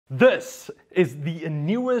This is the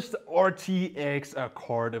newest RTX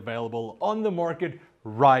card available on the market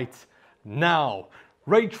right now.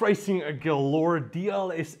 Ray tracing galore,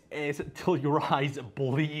 DLSS till your eyes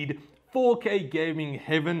bleed, 4K gaming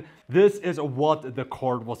heaven. This is what the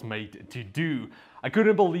card was made to do. I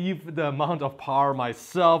couldn't believe the amount of power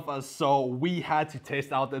myself, so we had to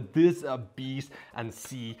test out this beast and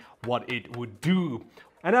see what it would do.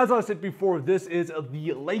 And as I said before, this is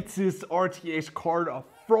the latest RTX card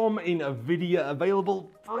from NVIDIA,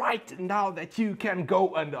 available right now that you can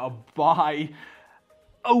go and buy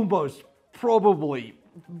almost probably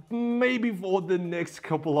maybe for the next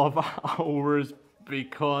couple of hours,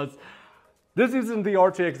 because this isn't the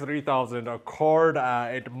RTX 3000 card.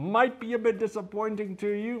 It might be a bit disappointing to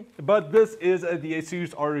you, but this is the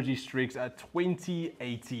ASUS ROG STRIX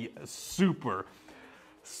 2080 Super.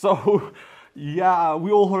 So yeah,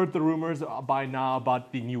 we all heard the rumors by now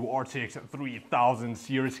about the new RTX 3000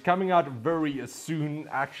 series coming out very soon.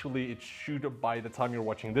 Actually, it should, by the time you're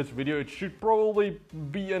watching this video, it should probably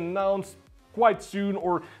be announced quite soon,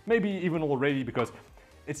 or maybe even already, because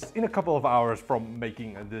it's in a couple of hours from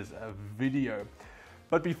making this video.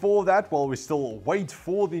 But before that, while we still wait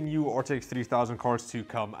for the new RTX 3000 cards to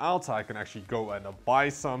come out, so I can actually go and buy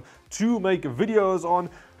some to make videos on,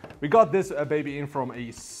 we got this baby in from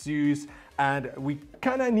ASUS, and we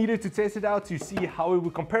kind of needed to test it out to see how it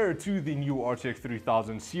would compare to the new RTX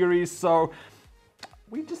 3000 series. So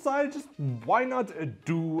we decided, just why not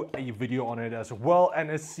do a video on it as well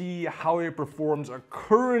and see how it performs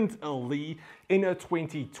currently in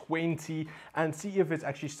 2020, and see if it's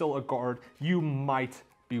actually still a card you might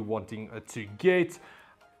be wanting to get.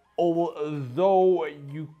 Although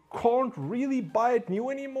you can't really buy it new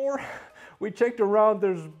anymore. We checked around,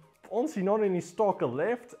 there's honestly not any stock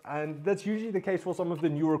left, and that's usually the case for some of the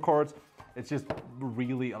newer cards. It's just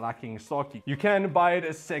really lacking stock. You can buy it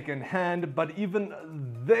as second hand, but even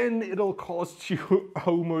then it'll cost you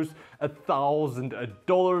almost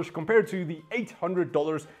 $1,000 compared to the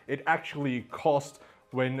 $800 it actually cost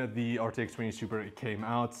when the RTX 20 Super came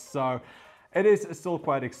out. So it is still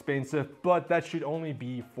quite expensive, but that should only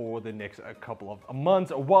be for the next couple of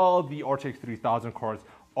months while the RTX 3000 cards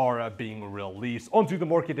are being released onto the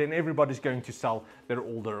market and everybody's going to sell their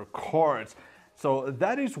older cards. So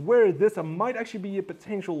that is where this might actually be a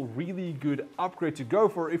potential really good upgrade to go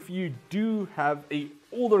for if you do have a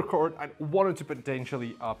older card and wanted to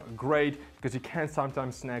potentially upgrade, because you can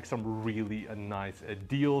sometimes snag some really nice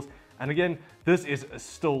deals. And again, this is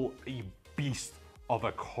still a beast of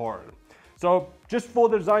a card. So just for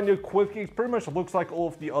the design real quick, it pretty much looks like all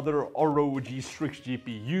of the other ROG Strix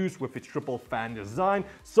GPUs with its triple fan design,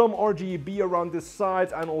 some RGB around the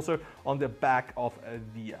sides and also on the back of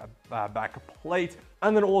the back plate.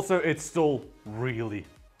 And then also it's still really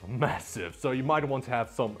massive, so you might want to have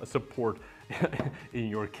some support in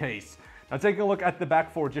your case. Now taking a look at the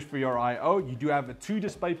back just for your I/O, you do have 2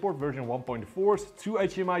 DisplayPort version 1.4s, 2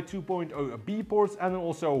 HDMI 2.0B ports, and then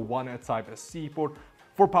also 1 Type-C port.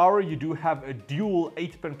 For power, you do have a dual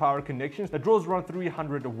 8-pin power connections that draws around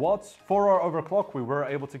 300 watts. For our overclock, we were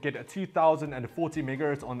able to get 2040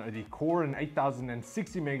 megahertz on the core and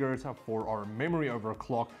 8060 megahertz for our memory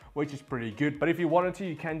overclock, which is pretty good. But if you wanted to,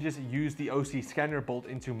 you can just use the OC scanner built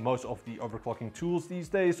into most of the overclocking tools these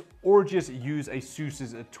days, or just use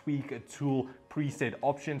ASUS's tweak tool preset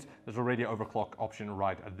options. There's already an overclock option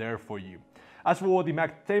right there for you. As for the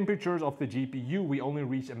max temperatures of the GPU, we only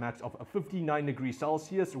reached a max of 59 degrees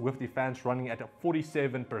Celsius with the fans running at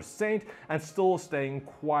 47% and still staying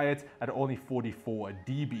quiet at only 44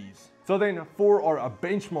 dBs. So then for our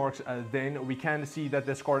benchmarks, then we can see that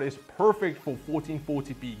this card is perfect for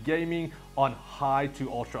 1440p gaming on high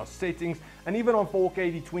to ultra settings, and even on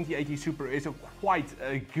 4K the 2080 Super is quite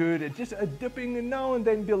good, just dipping now and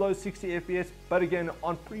then below 60 FPS, but again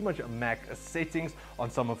on pretty much max settings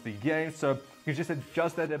on some of the games. So you just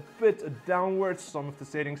adjust that a bit downwards, some of the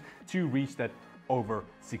settings, to reach that over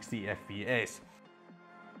 60 FPS.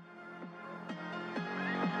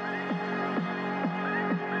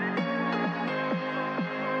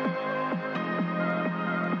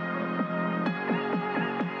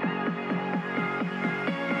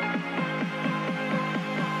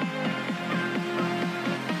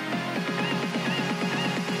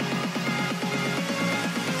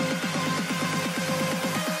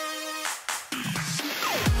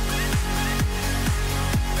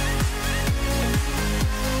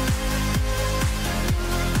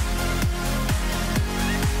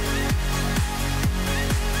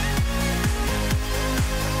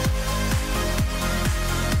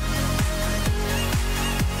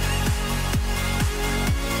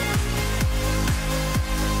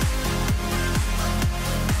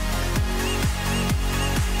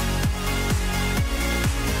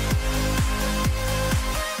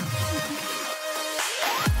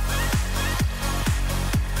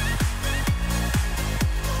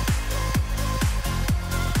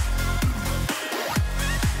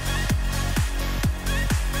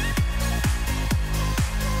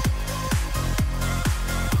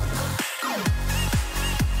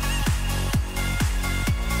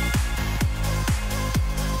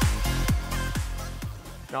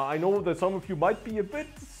 Now, I know that some of you might be a bit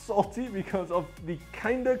salty because of the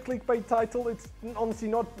kinda clickbait title. It's honestly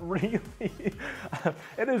not really.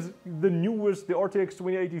 It is the newest, the RTX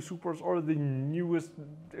 2080 Supers are the newest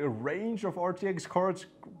range of RTX cards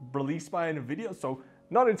released by NVIDIA, so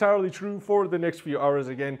not entirely true for the next few hours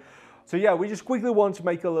again. So yeah, we just quickly want to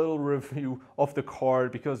make a little review of the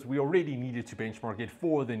card because we already needed to benchmark it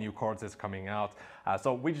for the new cards that's coming out.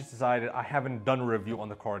 So we just decided, I haven't done a review on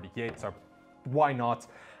the card yet, so why not?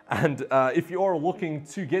 And if you are looking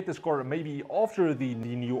to get this card maybe after the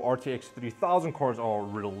new RTX 3000 cards are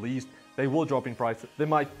released, they will drop in price. They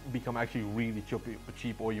might become actually really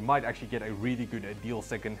cheap, or you might actually get a really good deal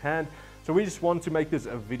second hand. So we just want to make this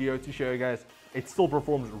a video to show you guys it still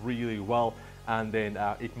performs really well, and then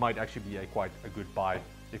it might actually be quite a good buy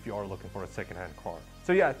if you are looking for a second-hand card.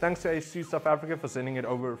 So yeah, thanks to ASUS South Africa for sending it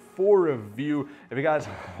over for review. If you guys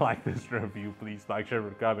like this review, please like, share,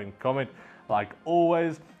 subscribe, and comment like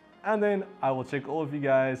always. And then I will check all of you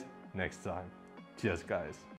guys next time. Cheers, guys.